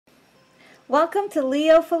Welcome to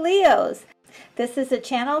Leo for Leos. This is a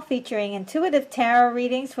channel featuring intuitive tarot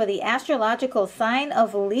readings for the astrological sign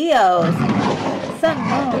of Leos, Sun,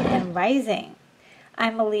 Moon, and Rising.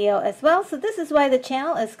 I'm a Leo as well, so this is why the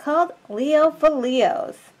channel is called Leo for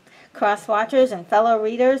Leos. Cross-watchers and fellow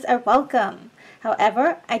readers are welcome.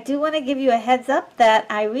 However, I do want to give you a heads up that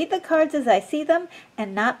I read the cards as I see them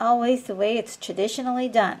and not always the way it's traditionally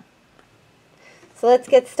done. So let's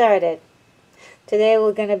get started. Today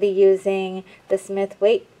we're going to be using the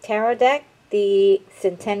Smith-Waite Tarot deck, the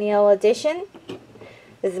Centennial Edition.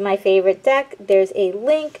 This is my favorite deck. There's a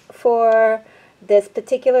link for this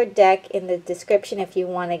particular deck in the description if you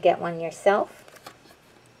want to get one yourself.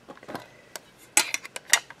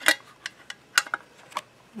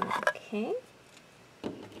 Okay.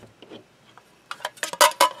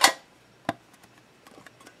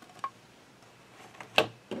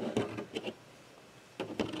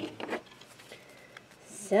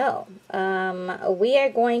 So, we are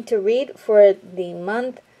going to read for the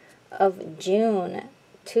month of June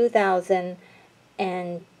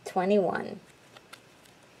 2021.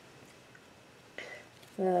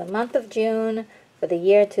 The month of June for the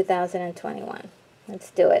year 2021.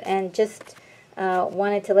 Let's do it. And just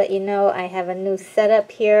wanted to let you know I have a new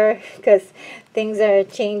setup here because things are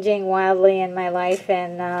changing wildly in my life,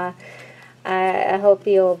 and I hope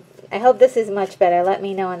this is much better. Let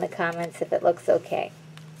me know in the comments if it looks okay.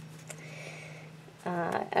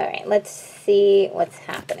 Alright, let's see what's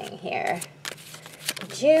happening here.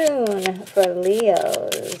 June for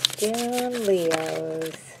Leos. June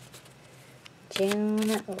Leos.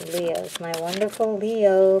 June Leos. My wonderful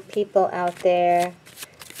Leo people out there.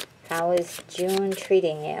 How is June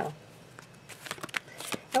treating you?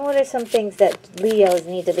 And what are some things that Leos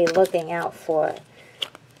need to be looking out for?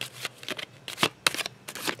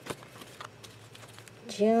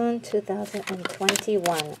 June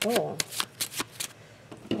 2021. Oh.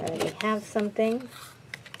 I already have something.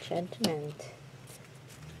 Judgment.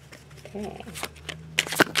 Okay.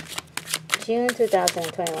 June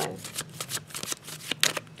 2021.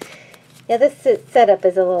 Yeah, this setup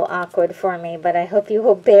is a little awkward for me, but I hope you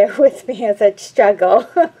will bear with me as I struggle.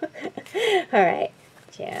 Alright.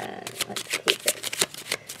 June. Let's keep it.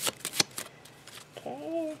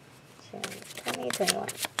 Okay. June 2021.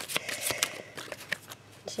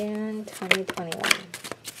 June 2021.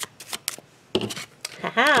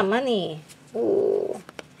 Haha, money. Ooh.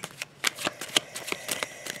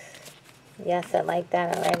 Yes, I like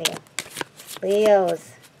that already.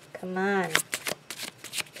 Leos, come on.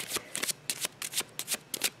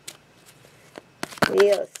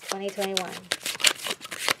 Leos, 2021.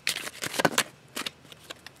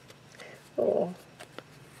 Ooh.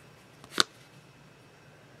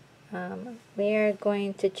 We are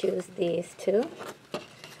going to choose these two.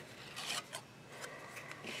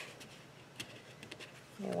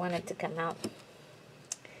 They wanted to come out.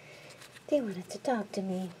 They wanted to talk to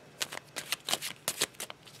me.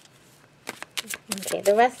 Okay,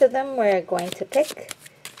 the rest of them we're going to pick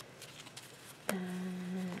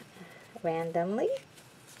randomly.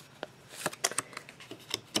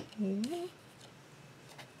 Here.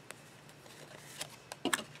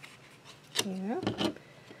 Here.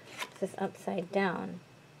 This is upside down.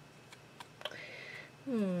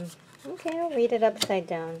 Okay, I'll read it upside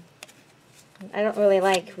down. I don't really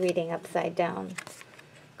like reading upside down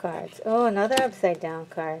cards. Oh, another upside down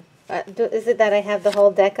card. Is it that I have the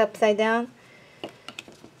whole deck upside down?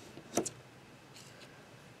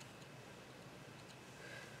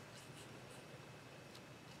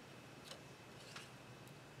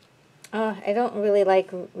 Oh, I don't really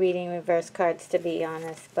like reading reverse cards, to be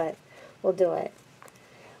honest, but we'll do it.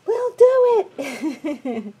 We'll do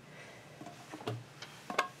it!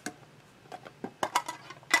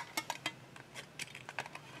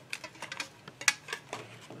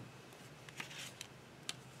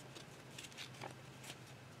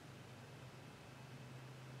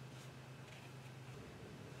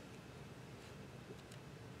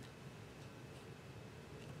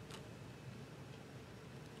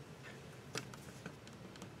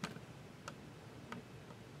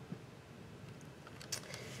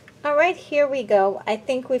 All right, here we go. I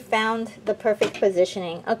think we found the perfect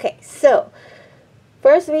positioning. Okay, so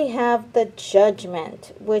first we have the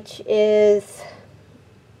Judgment, which is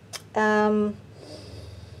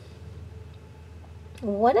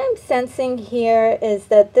what I'm sensing here is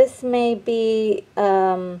that this may be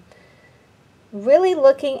really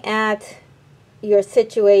looking at your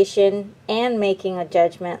situation and making a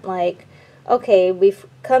judgment like, okay, we've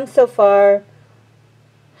come so far,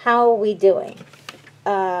 how are we doing?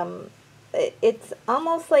 It's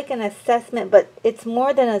almost like an assessment, but it's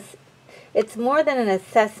more than It's more than an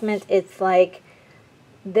assessment. It's like,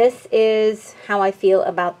 this is how I feel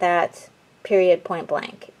about that, period, point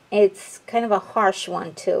blank. It's kind of a harsh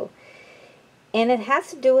one too. And it has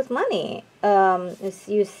to do with money. As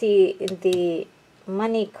you see the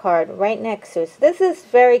money card right next to it. So this is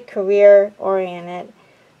very career oriented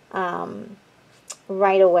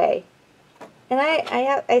right away. And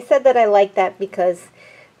I said that I like that because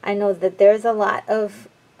I know that there's a lot of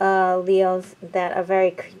Leos that are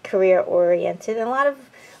very career oriented, and a lot of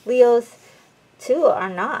Leos too are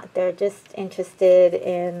not. They're just interested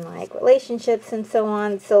in like relationships and so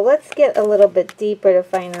on. So let's get a little bit deeper to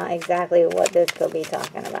find out exactly what this could be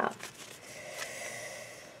talking about.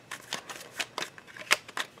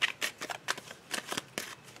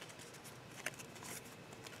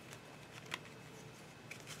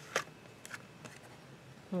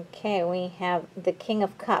 Okay, we have the King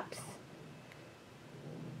of Cups.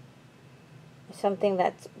 Something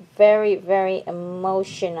that's very, very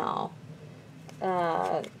emotional.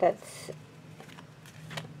 That's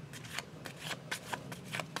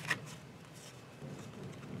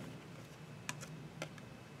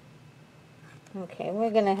okay. We're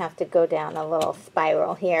gonna have to go down a little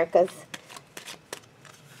spiral here because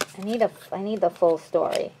I need the full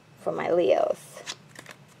story for my Leos.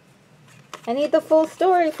 I need the full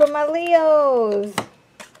story for my Leos.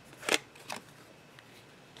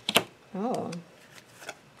 Oh.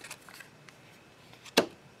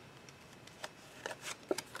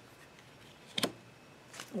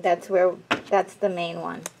 That's the main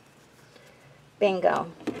one. Bingo.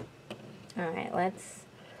 All right, let's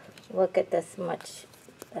look at this much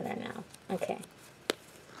better now. Okay.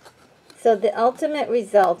 So the ultimate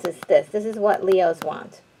result is this. This is what Leos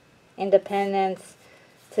want. Independence,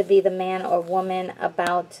 to be the man or woman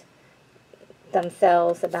about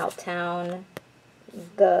themselves, about town,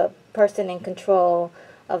 the person in control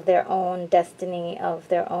of their own destiny, of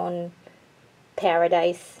their own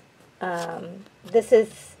paradise. This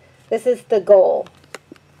is the goal,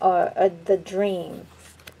 or the dream.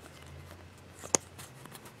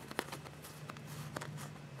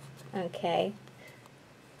 Okay.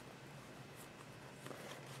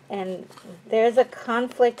 And there's a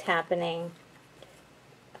conflict happening,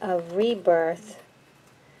 a rebirth.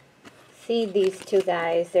 See these two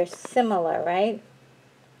guys, they're similar, right?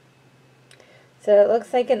 So it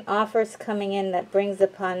looks like an offer's coming in that brings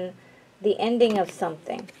upon the ending of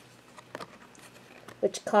something,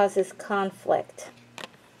 which causes conflict.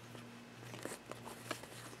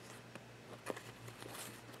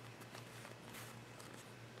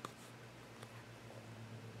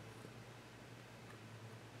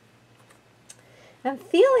 I'm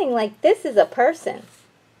feeling like this is a person.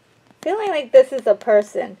 Feeling like this is a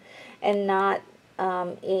person and not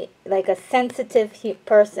like a sensitive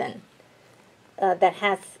person that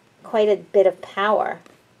has quite a bit of power.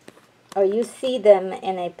 Or you see them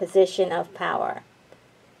in a position of power.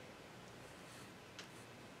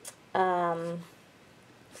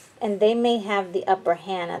 And they may have the upper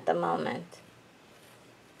hand at the moment.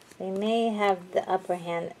 They may have the upper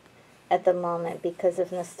hand at the moment because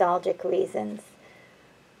of nostalgic reasons.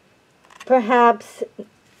 Perhaps,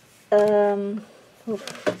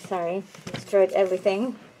 sorry, destroyed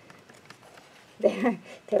everything. There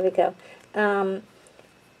we go.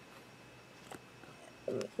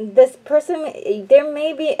 This person, there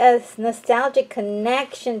may be a nostalgic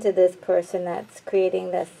connection to this person that's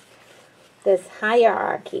creating this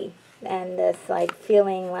hierarchy and this like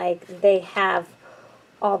feeling like they have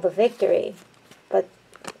all the victory, but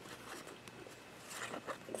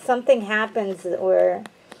something happens where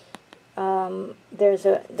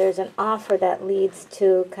there's an offer that leads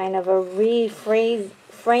to kind of a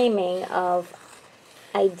reframing of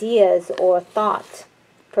ideas or thought,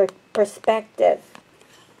 perspective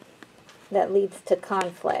that leads to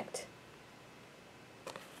conflict.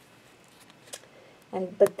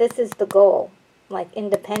 But this is the goal, like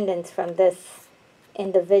independence from this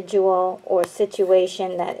individual or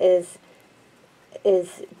situation that is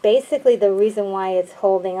basically the reason why it's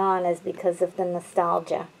holding on is because of the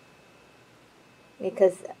nostalgia.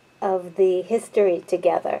 Because of the history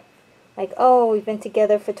together. Like, oh, we've been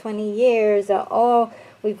together for 20 years. Or, oh,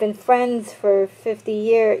 we've been friends for 50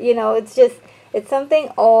 years. You know, it's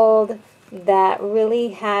something old that really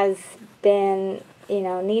has been,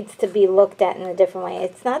 needs to be looked at in a different way.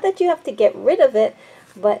 It's not that you have to get rid of it,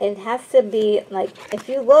 but it has to be, like, if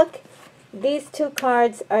you look, these two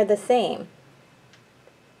cards are the same.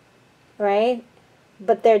 Right?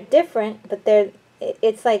 But they're different, but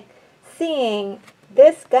it's like seeing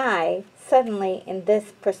this guy suddenly in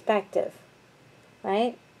this perspective,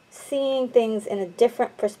 right? Seeing things in a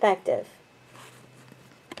different perspective.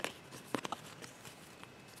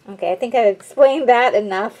 Okay, I think I've explained that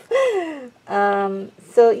enough.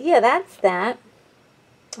 So yeah, that's that.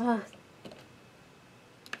 Oh,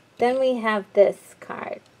 then we have this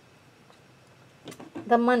card,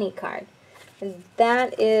 the money card. And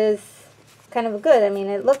that is kind of good. I mean,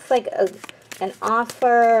 it looks like an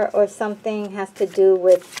offer or something has to do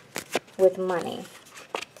with money.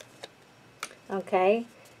 Okay?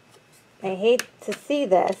 I hate to see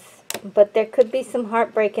this, but there could be some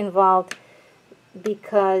heartbreak involved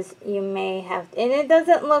because you may have, and it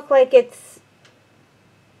doesn't look like it's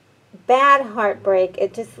bad heartbreak.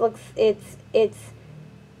 It just looks, it's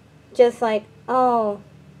just like, oh,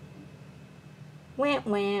 wah,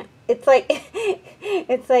 wah. It's like,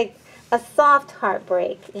 it's like a soft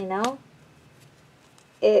heartbreak, you know?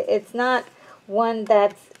 It's not one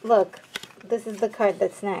that's, look, this is the card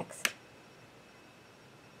that's next.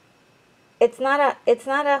 It's not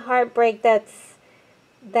a heartbreak that's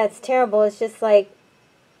terrible. It's just like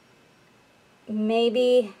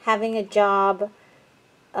maybe having a job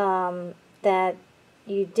that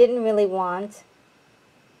you didn't really want,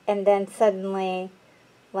 and then suddenly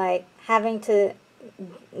like having to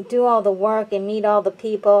do all the work and meet all the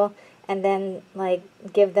people, and then like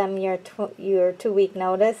give them your 2-week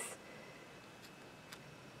notice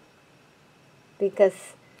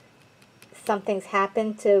because something's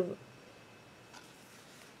happened to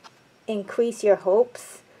increase your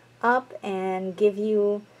hopes up and give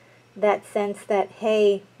you that sense that,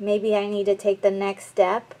 hey, maybe I need to take the next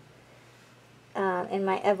step in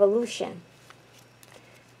my evolution.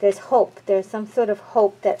 There's hope. There's some sort of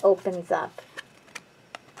hope that opens up.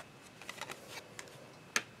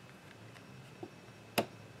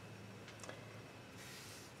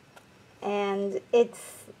 And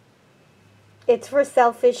it's for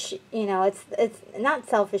selfish, you know, it's not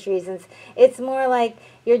selfish reasons. It's more like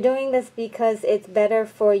you're doing this because it's better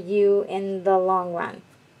for you in the long run.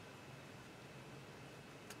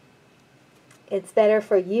 It's better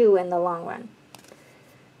for you in the long run.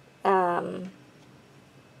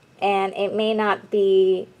 And it may not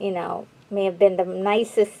be, you know, may have been the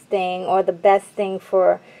nicest thing or the best thing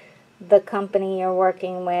for the company you're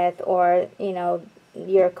working with, or, you know,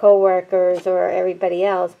 your coworkers or everybody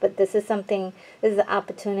else, but this is something, this is an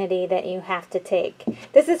opportunity that you have to take.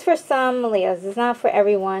 This is for some Leos. It's not for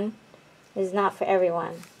everyone. It's not for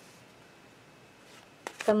everyone.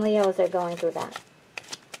 Some Leos are going through that.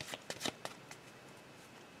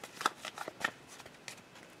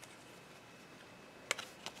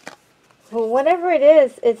 Well, whatever it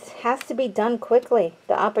is, it has to be done quickly.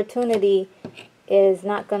 The opportunity is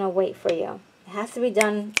not going to wait for you. It has to be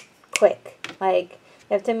done quick. Like,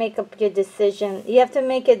 you have to make up your decision. You have to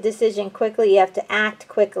make a decision quickly. You have to act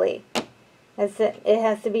quickly. That's it. It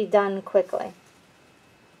has to be done quickly.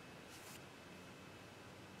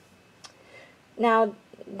 Now,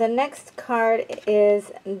 the next card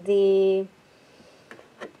is the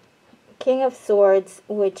King of Swords,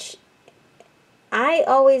 which I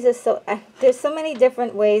always there's so many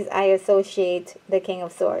different ways I associate the King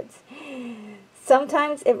of Swords.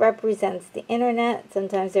 Sometimes it represents the internet,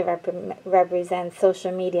 sometimes it represents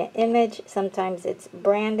social media image, sometimes it's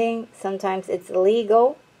branding, sometimes it's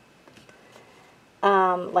legal,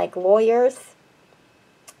 like lawyers.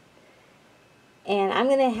 And I'm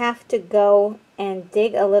going to have to go and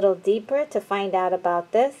dig a little deeper to find out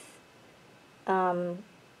about this.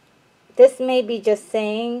 This may be just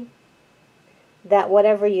saying that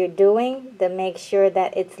whatever you're doing, to make sure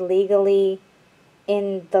that it's legally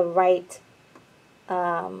in the right,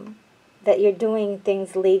 that you're doing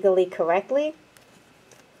things legally correctly.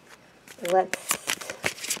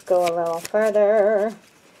 Let's go a little further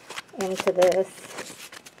into this.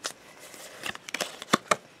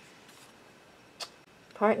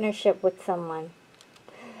 Partnership with someone.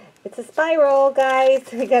 It's a spiral, guys.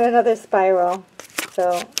 We got another spiral.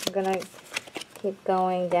 So I'm going to keep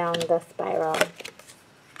going down the spiral.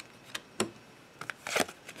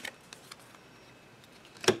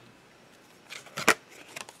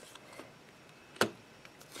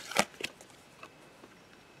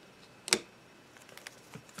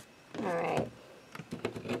 Alright.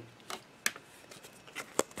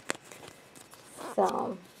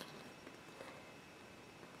 So,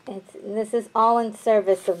 this is all in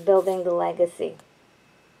service of building the legacy.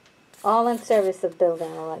 All in service of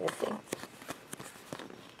building a legacy.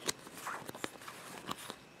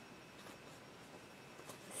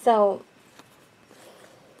 So,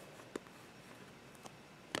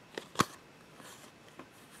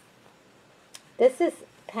 this is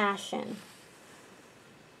passion.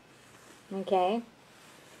 Okay?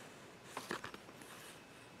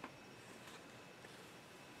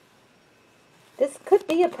 This could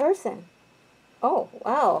be a person. Oh,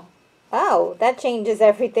 wow. Wow, that changes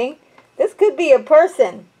everything. This could be a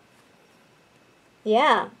person.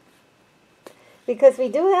 Yeah, because we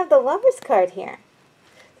do have the Lovers card here.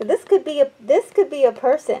 So this could be a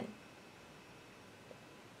person.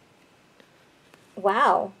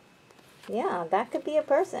 Wow. Yeah, that could be a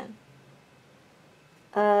person.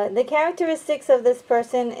 The characteristics of this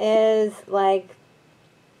person is like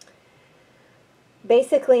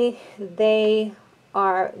basically they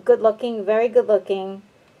are good looking, very good looking,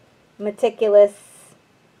 meticulous.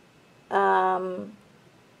 Um,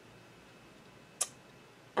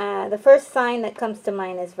 the first sign that comes to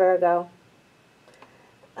mind is Virgo.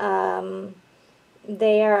 Um,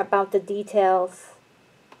 they are about the details.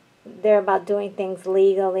 They're about doing things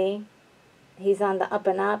legally. He's on the up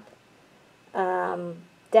and up.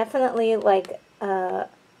 Definitely like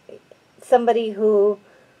somebody who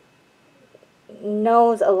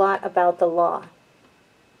knows a lot about the law.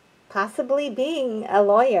 Possibly being a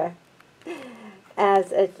lawyer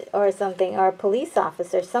or something, or a police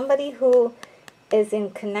officer. Somebody who is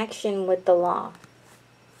in connection with the law.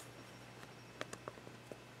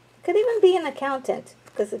 Could even be an accountant,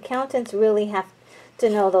 because accountants really have to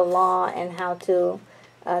know the law and how to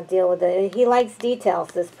deal with it. He likes details,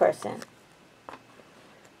 this person.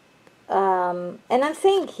 And I'm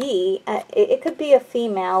saying he, it could be a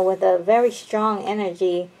female with a very strong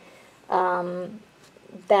energy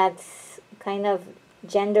that's kind of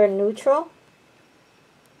gender neutral.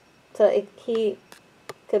 So he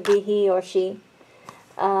could be he or she.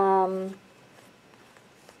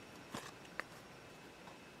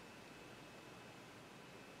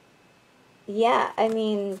 Yeah, I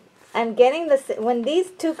mean, I'm getting this, when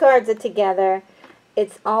these two cards are together,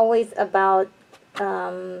 it's always about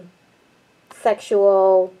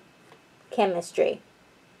sexual chemistry.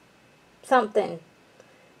 Something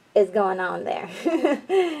is going on there.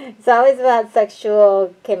 It's always about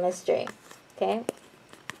sexual chemistry. Okay?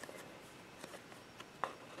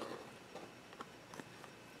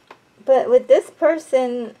 But with this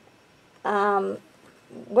person,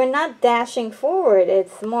 we're not dashing forward.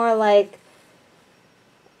 It's more like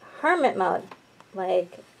hermit mode.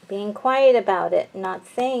 Like being quiet about it, not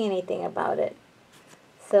saying anything about it.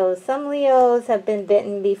 So some Leos have been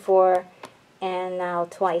bitten before and now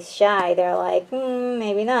twice shy. They're like,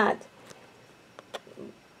 maybe not.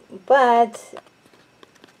 But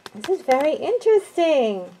this is very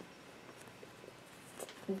interesting.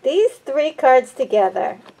 These three cards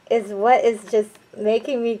together is what is just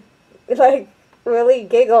making me like really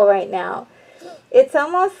giggle right now. It's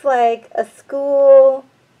almost like a school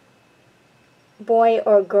boy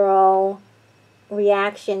or girl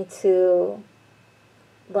reaction to,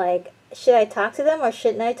 like, should I talk to them or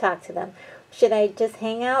shouldn't I talk to them? Should I just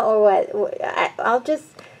hang out or what? I'll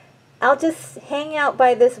just hang out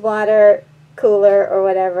by this water cooler or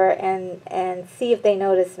whatever and see if they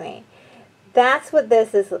notice me. That's what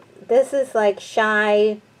this is. This is like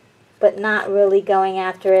shy, but not really going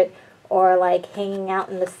after it, or like hanging out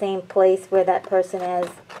in the same place where that person is,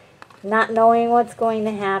 not knowing what's going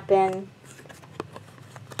to happen.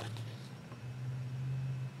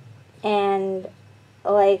 And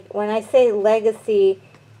like when I say legacy,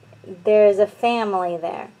 there's a family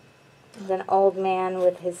there. There's an old man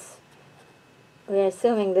with his, we're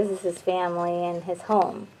assuming this is his family and his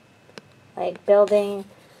home. Like building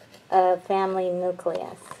a family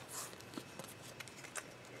nucleus.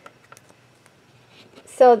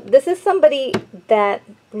 So this is somebody that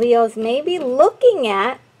Leos may be looking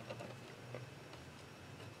at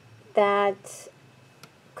that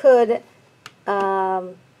could,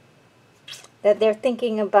 that they're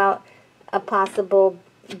thinking about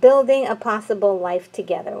building a possible life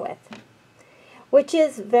together with. Which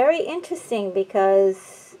is very interesting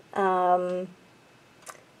because I'm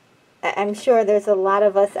sure there's a lot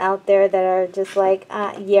of us out there that are just like,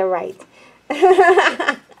 yeah, right.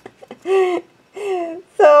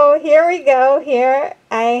 So here we go. Here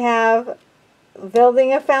I have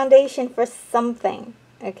building a foundation for something,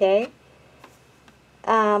 okay?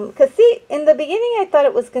 Because see, in the beginning I thought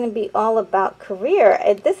it was going to be all about career.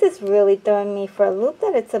 This is really throwing me for a loop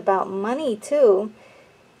that it's about money too.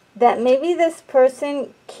 That maybe this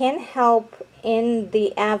person can help in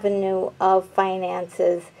the avenue of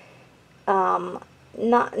finances. Not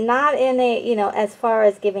in a, you know, as far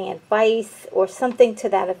as giving advice or something to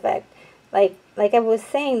that effect. Like I was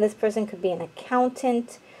saying, this person could be an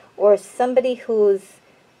accountant or somebody who's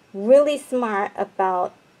really smart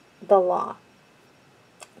about the law.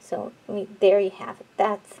 So there you have it.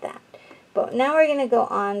 That's that. But now we're going to go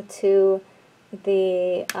on to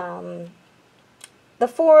the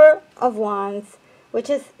Four of Wands, which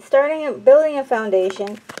is building a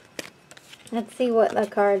foundation. Let's see what the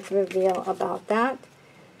cards reveal about that.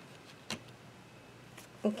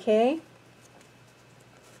 Okay.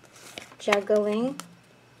 Juggling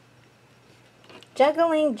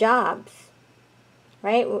jobs,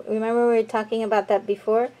 right? Remember we were talking about that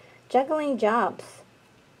before? Juggling jobs.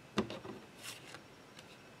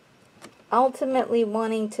 Ultimately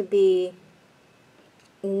wanting to be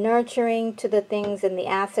nurturing to the things and the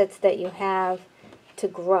assets that you have to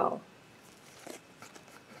grow.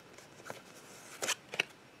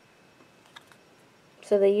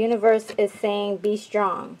 So the universe is saying be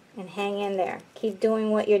strong and hang in there. Keep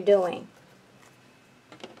doing what you're doing.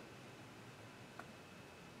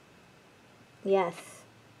 Yes.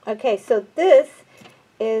 Okay, so this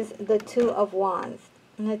is the Two of Wands.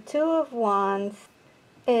 And the Two of Wands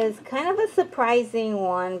is kind of a surprising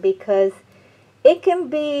one because it can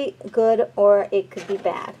be good or it could be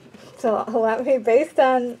bad. So let me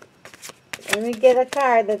get a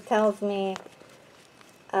card that tells me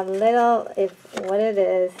a little what it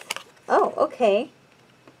is. Oh, okay.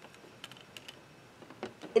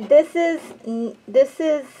 This is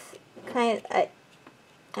kind of,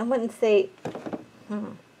 I wouldn't say,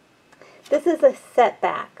 this is a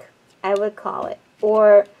setback, I would call it.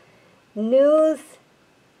 Or news,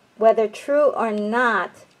 whether true or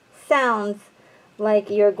not, sounds like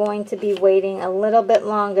you're going to be waiting a little bit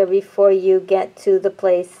longer before you get to the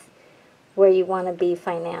place where you want to be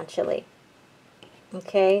financially.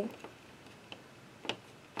 Okay?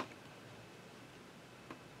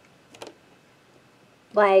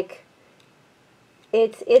 Like,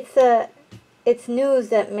 it's news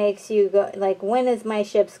that makes you go, like, when is my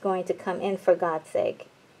ships going to come in, for God's sake?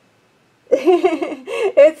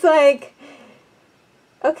 It's like,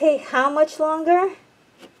 okay, how much longer?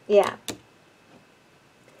 Yeah.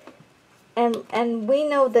 And we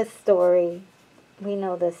know this story. We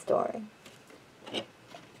know this story.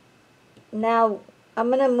 Now, I'm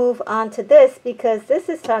going to move on to this because this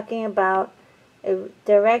is talking about a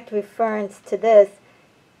direct reference to this.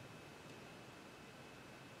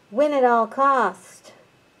 Win at all cost.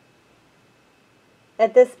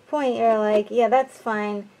 At this point, you're like, yeah, that's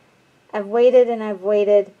fine. I've waited and I've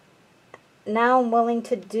waited. Now I'm willing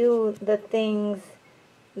to do the things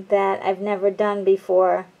that I've never done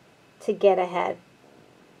before to get ahead.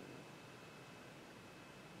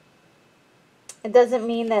 It doesn't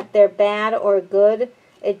mean that they're bad or good.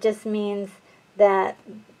 It just means that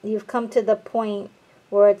you've come to the point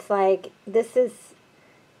where it's like, this is,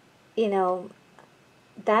 you know,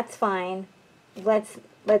 that's fine.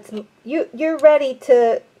 You're ready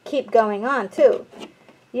to keep going on too.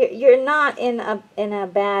 You're not in a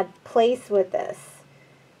bad place with this.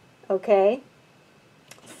 Okay?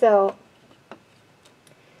 So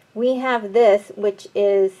we have this, which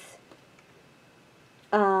is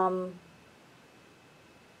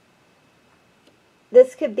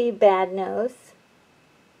this could be bad news,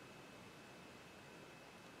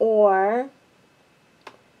 or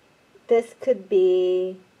this could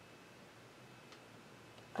be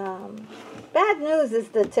bad news is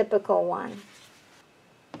the typical one,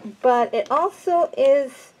 but it also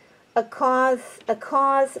is a cause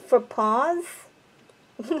for pause.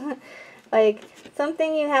 Like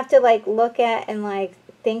something you have to like look at and like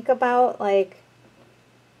think about, like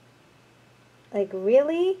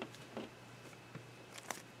really.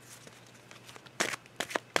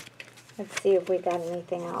 Let's see if we got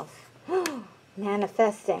anything else.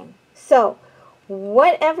 Manifesting. So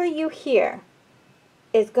whatever you hear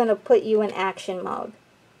is going to put you in action mode.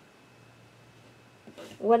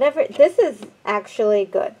 Whatever, this is actually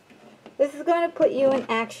good. This is going to put you in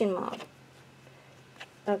action mode.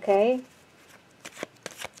 Okay?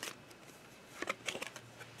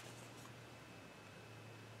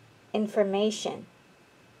 Information.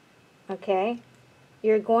 Okay?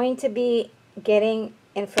 You're going to be getting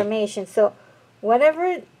information. So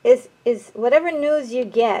whatever whatever news you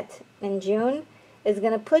get in June is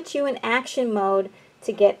going to put you in action mode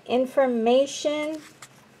to get information.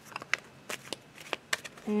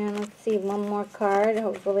 And let's see, one more card,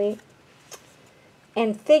 hopefully.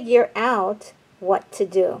 And figure out what to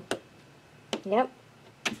do. Yep.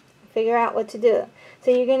 Figure out what to do.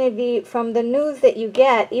 So you're going to be, from the news that you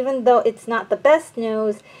get, even though it's not the best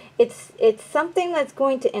news, it's something that's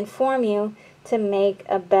going to inform you to make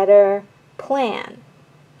a better plan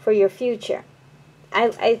for your future.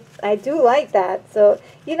 I do like that. So,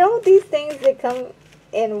 you know, these things that come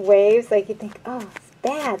in waves, like you think, oh, it's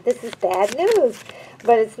bad. This is bad news.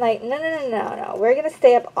 But it's like, no. We're going to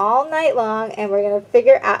stay up all night long and we're going to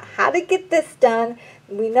figure out how to get this done.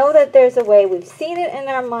 We know that there's a way. We've seen it in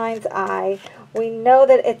our mind's eye. We know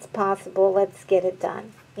that it's possible. Let's get it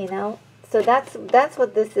done, you know? So that's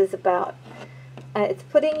what this is about. It's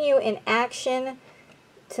putting you in action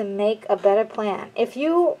to make a better plan. If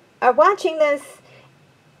you are watching this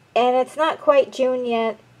and it's not quite June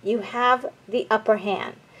yet, you have the upper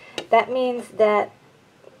hand. That means that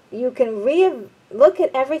you can look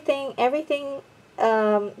at everything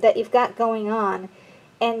that you've got going on,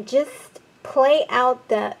 and just play out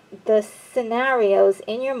the scenarios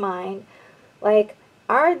in your mind. Like,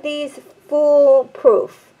 are these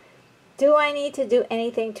foolproof? Do I need to do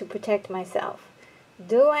anything to protect myself?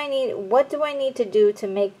 What do I need to do to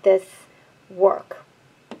make this work?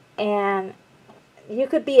 And you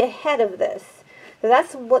could be ahead of this. So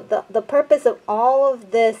that's what the purpose of all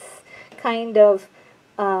of this kind of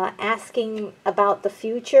asking about the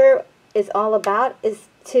future is all about, is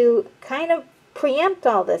to kind of preempt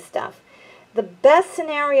all this stuff. The best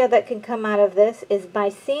scenario that can come out of this is by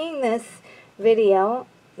seeing this video,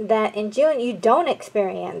 that in June you don't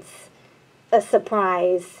experience a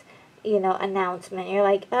surprise, announcement. You're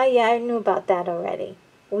like, oh yeah, I knew about that already.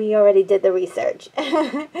 We already did the research.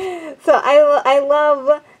 So I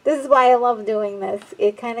love, this is why I love doing this.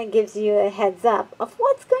 It kind of gives you a heads up of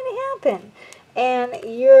what's going to happen. And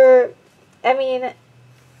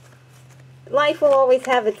life will always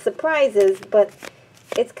have its surprises, but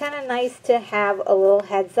it's kind of nice to have a little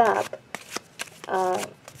heads up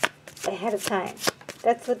ahead of time.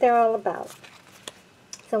 That's what they're all about.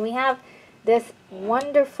 So we have this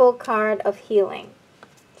wonderful card of healing.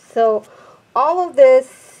 So all of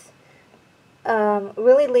this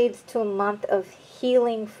really leads to a month of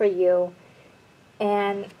healing for you.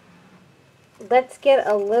 And let's get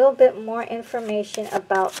a little bit more information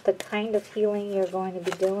about the kind of healing you're going to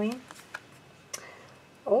be doing.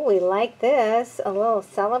 Oh, we like this. A little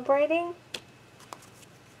celebrating.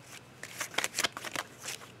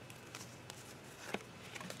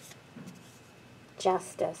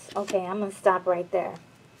 Justice. Okay, I'm going to stop right there.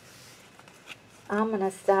 I'm going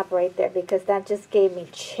to stop right there because that just gave me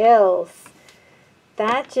chills.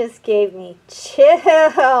 That just gave me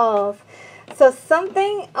chills. So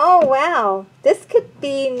something, oh wow, this could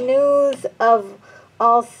be news of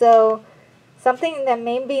also something that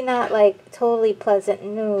maybe not like totally pleasant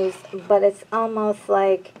news, but it's almost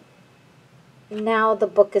like now the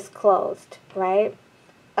book is closed, right?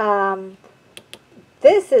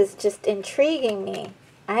 This is just intriguing me.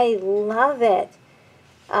 I love it.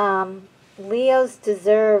 Leos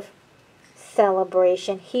deserve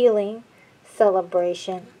celebration, healing,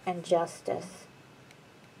 celebration, and justice.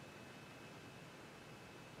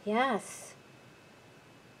 Yes.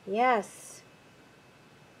 Yes.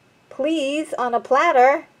 Please, on a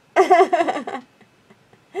platter. I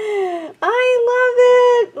love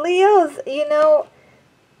it. Leos,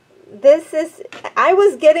 this is, I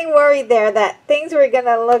was getting worried there that things were going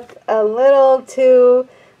to look a little too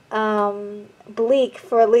bleak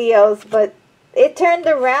for Leos, but it turned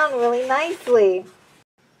around really nicely.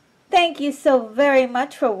 Thank you so very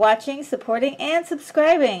much for watching, supporting, and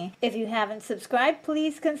subscribing. If you haven't subscribed,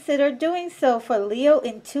 please consider doing so for Leo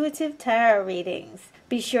Intuitive Tarot readings.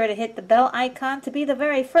 Be sure to hit the bell icon to be the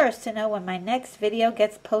very first to know when my next video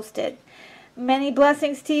gets posted. Many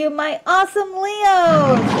blessings to you, my awesome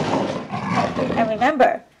Leos! And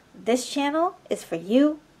remember, this channel is for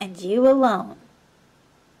you and you alone.